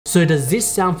So does this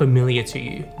sound familiar to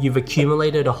you? You've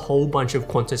accumulated a whole bunch of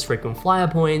Qantas frequent flyer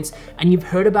points and you've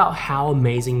heard about how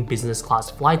amazing business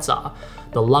class flights are.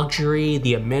 The luxury,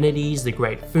 the amenities, the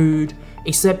great food.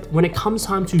 Except when it comes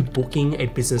time to booking a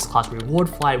business class reward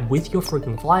flight with your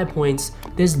frequent flyer points,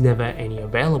 there's never any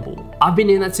available. I've been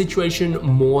in that situation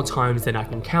more times than I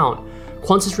can count.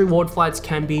 Qantas reward flights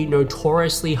can be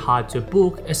notoriously hard to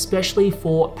book, especially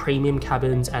for premium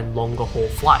cabins and longer haul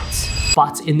flights.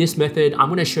 But in this method, I'm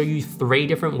going to show you 3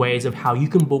 different ways of how you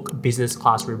can book business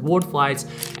class reward flights,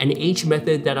 and each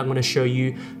method that I'm going to show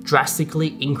you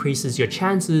drastically increases your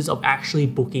chances of actually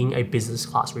booking a business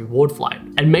class reward flight.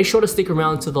 And make sure to stick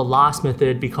around to the last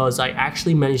method because I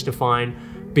actually managed to find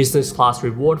business class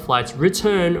reward flights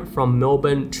return from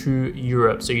Melbourne to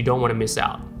Europe, so you don't want to miss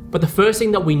out. But the first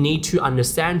thing that we need to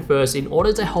understand first in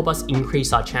order to help us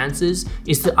increase our chances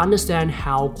is to understand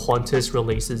how Qantas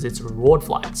releases its reward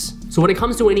flights. So when it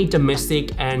comes to any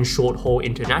domestic and short haul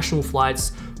international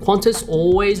flights, Qantas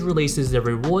always releases their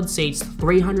reward seats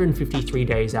 353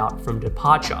 days out from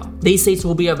departure. These seats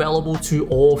will be available to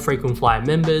all frequent flyer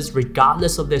members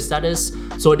regardless of their status,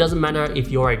 so it doesn't matter if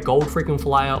you're a gold frequent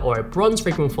flyer or a bronze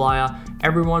frequent flyer,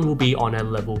 everyone will be on a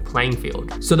level playing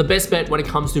field. So the best bet when it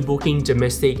comes to booking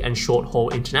domestic and short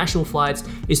haul international flights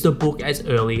is to book as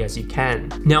early as you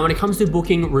can. Now when it comes to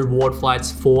booking reward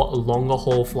flights for longer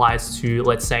haul flights to,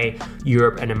 let's say,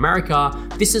 Europe and America,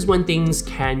 this is when things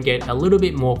can get a little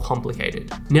bit more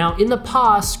complicated. Now in the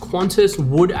past, Qantas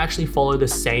would actually follow the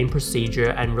same procedure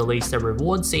and release their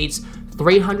reward seats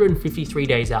 353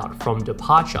 days out from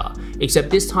departure, except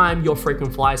this time your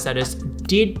frequent flyer status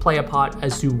did play a part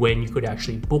as to when you could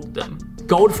actually book them.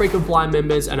 Gold frequent flyer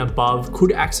members and above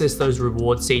could access those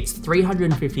reward seats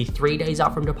 353 days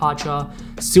out from departure.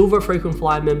 Silver frequent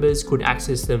flyer members could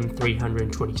access them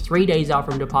 323 days out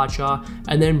from departure.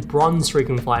 And then bronze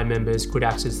frequent flyer members could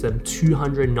access them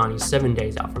 297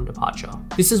 days out from departure.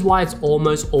 This is why it's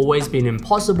almost always been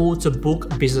impossible to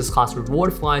book business class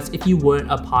reward flights if you weren't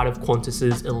a part of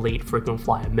Qantas's elite frequent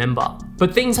flyer member.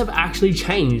 But things have actually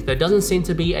changed. There doesn't seem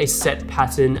to be a set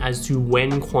pattern as to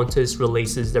when Qantas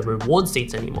releases the reward seats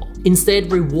anymore.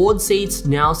 Instead, reward seats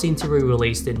now seem to be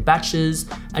released in batches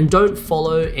and don't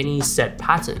follow any set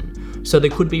pattern. So they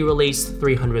could be released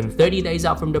 330 days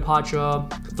out from departure,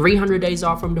 300 days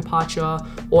out from departure,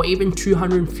 or even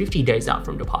 250 days out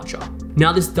from departure.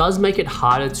 Now this does make it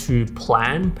harder to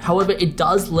plan, however it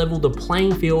does level the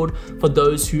playing field for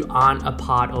those who aren't a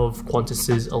part of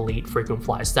Qantas's elite frequent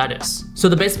flyer status. So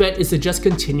the best bet is to just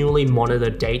continually monitor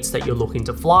dates that you're looking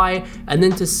to fly and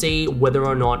then to see whether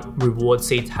or not reward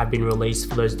seats have been released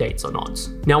for those dates or not.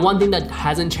 Now one thing that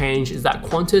hasn't changed is that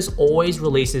Qantas always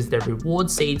releases their reward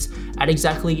seats at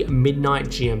exactly midnight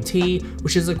GMT,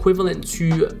 which is equivalent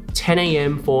to 10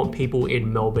 AM for people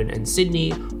in Melbourne and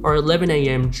Sydney, or 11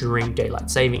 AM during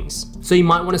daylight savings. So you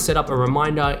might want to set up a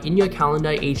reminder in your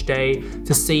calendar each day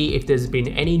to see if there's been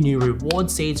any new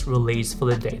reward seats released for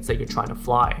the dates that you're trying to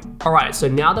fly. Alright, so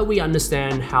now that we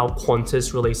understand how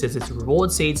Qantas releases its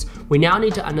reward seats, we now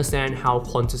need to understand how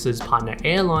Qantas's partner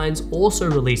airlines also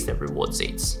release their reward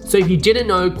seats. So if you didn't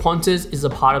know, Qantas is a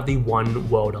part of the One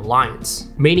World Alliance,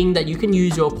 meaning that you can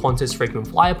use your Qantas frequent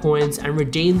flyer points and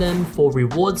redeem them for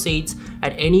reward seats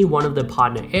at any one of the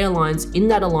partner airlines in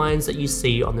that alliance that you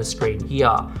see on the screen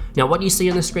here. Now what you see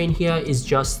on the screen here is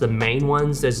just the main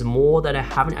ones. There's more that I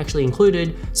haven't actually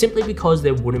included simply because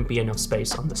there wouldn't be enough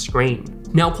space on the screen.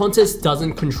 Now Qantas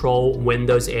doesn't control when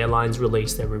those airlines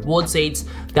release their reward seats.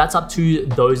 That's up to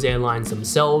those airlines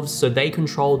themselves, so they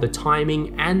control the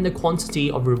timing and the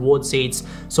quantity of reward seats,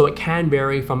 so it can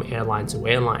vary from airline to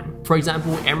airline. For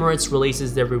example, Emirates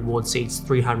releases their reward seats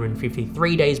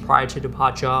 353 days prior to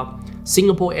departure.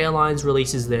 Singapore Airlines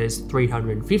releases theirs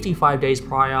 355 days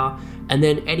prior, and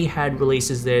then Etihad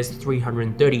releases theirs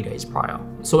 330 days prior.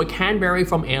 So it can vary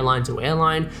from airline to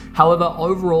airline. However,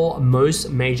 overall, most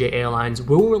major airlines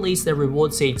will release their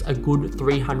reward seats a good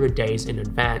 300 days in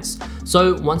advance.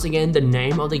 So once again, the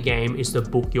name of the game is to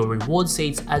book your reward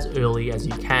seats as early as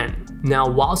you can. Now,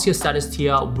 whilst your status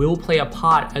tier will play a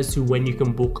part as to when you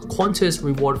can book Qantas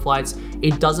reward flights,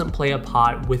 it doesn't play a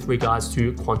part with regards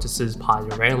to Qantas's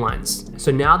partner airlines.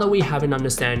 So now that we have an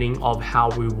understanding of how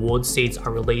reward seats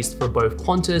are released for both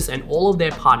Qantas and all of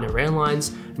their partner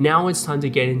airlines, now it's time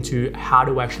to get into how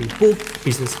to actually book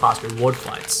business class reward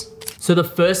flights. So the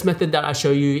first method that I show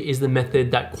you is the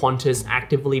method that Qantas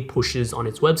actively pushes on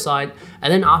its website.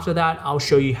 And then after that, I'll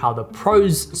show you how the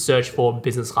pros search for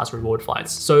business class reward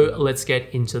flights. So let's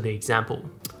get into the example.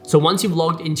 So once you've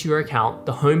logged into your account,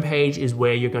 the homepage is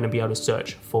where you're going to be able to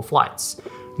search for flights.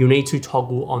 you'll need to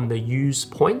toggle on the use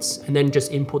points and then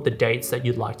just input the dates that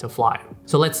you'd like to fly.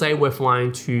 So let's say we're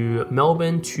flying to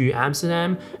Melbourne to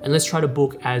Amsterdam, and let's try to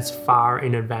book as far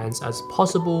in advance as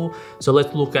possible. So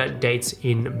let's look at dates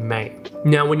in May.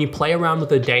 Now, when you play around with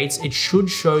the dates, it should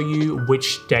show you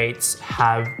which dates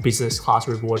have business class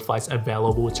reward flights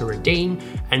available to redeem,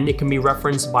 and it can be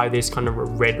referenced by this kind of a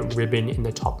red ribbon in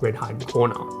the top red hand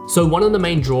corner. So one of the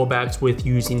main drawbacks with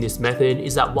using this method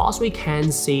is that whilst we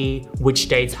can see which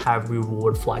dates have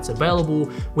reward flights available,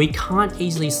 we can't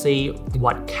easily see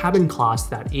what cabin class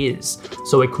that is.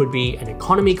 So it could be an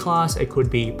economy class, it could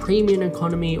be premium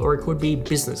economy, or it could be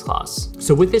business class.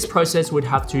 So with this process, we'd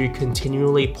have to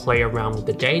continually play around with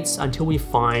the dates until we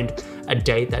find a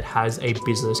date that has a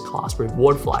business class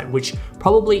reward flight, which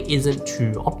probably isn't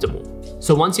too optimal.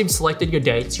 So once you've selected your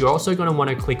dates, you're also going to want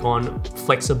to click on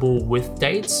flexible with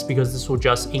dates, because this will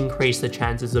just increase the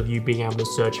chances of you being able to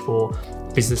search for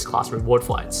business class reward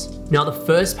flights. Now, the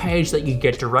first page that you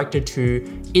get directed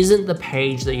to isn't the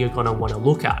page that you're going to want to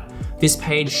look at. This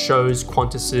page shows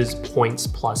Qantas's points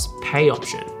plus pay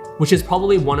option, which is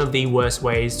probably one of the worst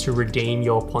ways to redeem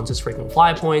your Qantas frequent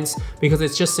flyer points, because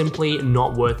it's just simply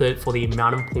not worth it for the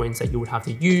amount of points that you would have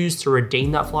to use to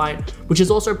redeem that flight, which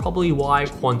is also probably why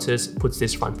Qantas puts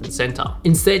this front and center.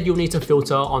 Instead, you'll need to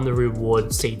filter on the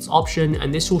reward seats option,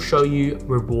 and this will show you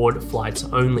reward flights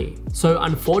only. So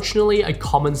unfortunately, a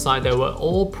common site that we're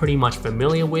all pretty much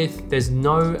familiar with, there's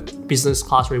no business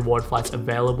class reward flights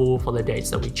available for the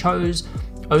dates that we chose,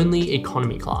 only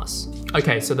economy class.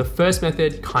 Okay, so the first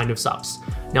method kind of sucks.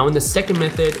 Now in the second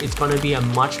method, it's going to be a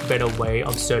much better way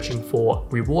of searching for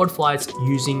reward flights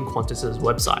using Qantas's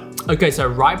website. Okay, so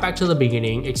right back to the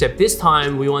beginning, except this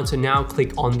time we want to now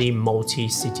click on the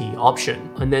multi-city option.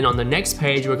 And then on the next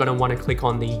page, we're going to want to click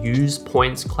on the use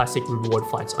points classic reward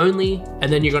flights only.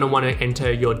 And then you're going to want to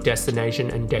enter your destination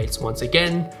and dates once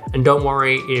again. And don't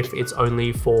worry if it's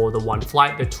only for the one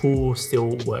flight, the tool will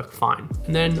still work fine.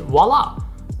 And then voila!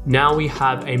 Now we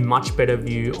have a much better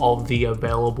view of the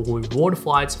available reward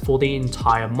flights for the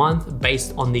entire month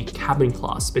based on the cabin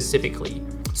class specifically.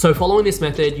 So following this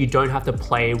method, you don't have to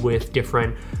play with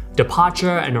different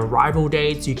departure and arrival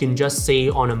dates. You can just see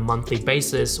on a monthly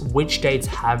basis which dates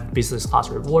have business class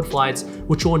reward flights,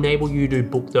 which will enable you to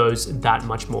book those that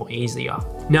much more easier.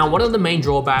 Now, one of the main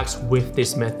drawbacks with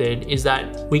this method is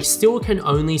that we still can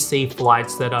only see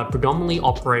flights that are predominantly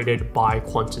operated by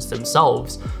Qantas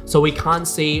themselves. So we can't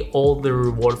see all the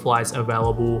reward flights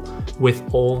available with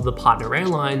all the partner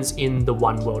airlines in the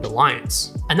One World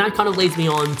Alliance. And that kind of leads me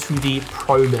on to the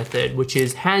pro method, which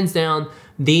is hands down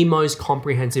the most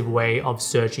comprehensive way of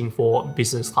searching for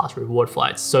business class reward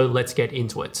flights. So let's get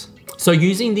into it. So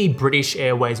using the British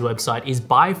Airways website is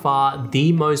by far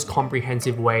the most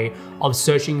comprehensive way of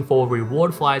searching for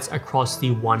reward flights across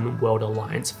the One World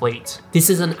Alliance fleet. This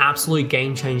is an absolute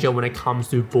game changer when it comes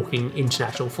to booking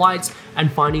international flights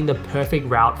and finding the perfect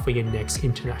route for your next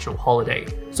international holiday.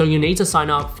 So you need to sign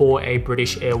up for a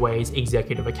British Airways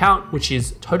executive account, which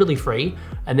is totally free.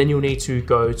 And then you'll need to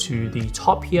go to the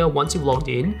top here once you've logged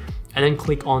in, and then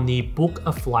click on the book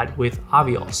a flight with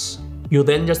Avios. You'll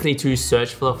then just need to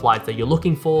search for the flight that you're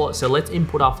looking for. So let's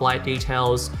input our flight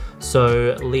details.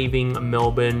 So leaving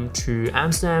Melbourne to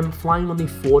Amsterdam, flying on the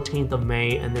 14th of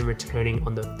May and then returning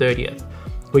on the 30th.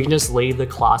 We can just leave the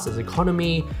class as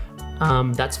economy.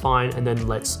 That's fine. And then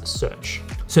let's search.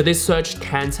 So this search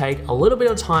can take a little bit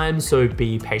of time, so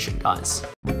be patient, guys.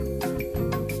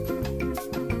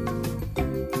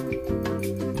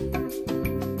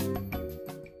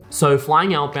 So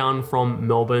flying outbound from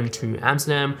Melbourne to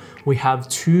Amsterdam, we have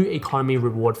 2 economy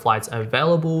reward flights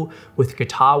available with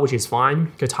Qatar, which is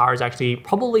fine. Qatar is actually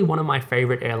probably one of my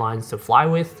favorite airlines to fly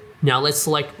with. Now let's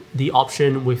select the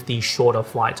option with the shorter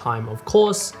flight time, of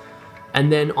course.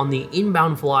 And then on the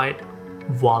inbound flight,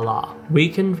 voila, we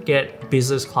can get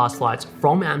business class flights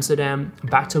from Amsterdam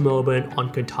back to Melbourne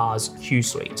on Qatar's Q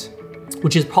Suite,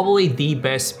 which is probably the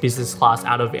best business class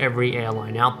out of every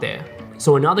airline out there.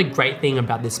 So another great thing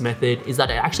about this method is that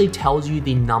it actually tells you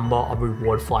the number of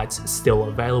reward flights still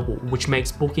available, which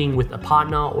makes booking with a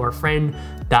partner or a friend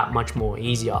that much more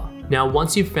easier. Now,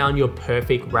 once you've found your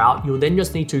perfect route, you'll then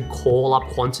just need to call up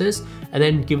Qantas and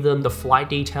then give them the flight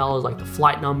details, like the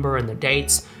flight number and the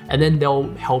dates, and then they'll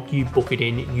help you book it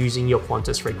in using your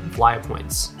Qantas frequent flyer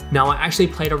points. Now, I actually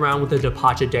played around with the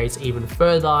departure dates even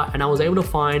further, and I was able to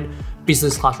find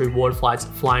business class reward flights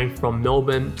flying from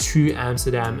Melbourne to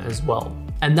Amsterdam as well.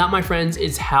 And that, my friends,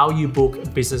 is how you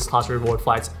book business class reward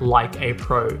flights like a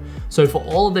pro. So for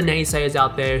all of the naysayers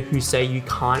out there who say you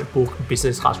can't book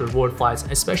business class reward flights,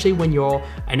 especially when you're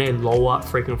in a lower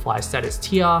frequent flyer status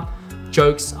tier,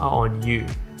 jokes are on you.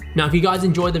 Now, if you guys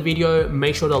enjoyed the video,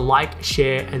 make sure to like,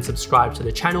 share, and subscribe to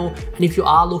the channel. And if you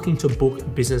are looking to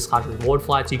book business class reward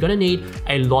flights, you're gonna need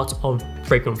a lot of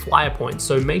frequent flyer points.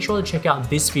 So make sure to check out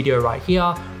this video right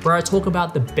here, where I talk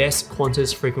about the best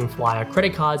Qantas frequent flyer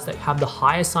credit cards that have the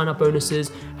highest sign-up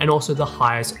bonuses and also the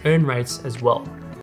highest earn rates as well.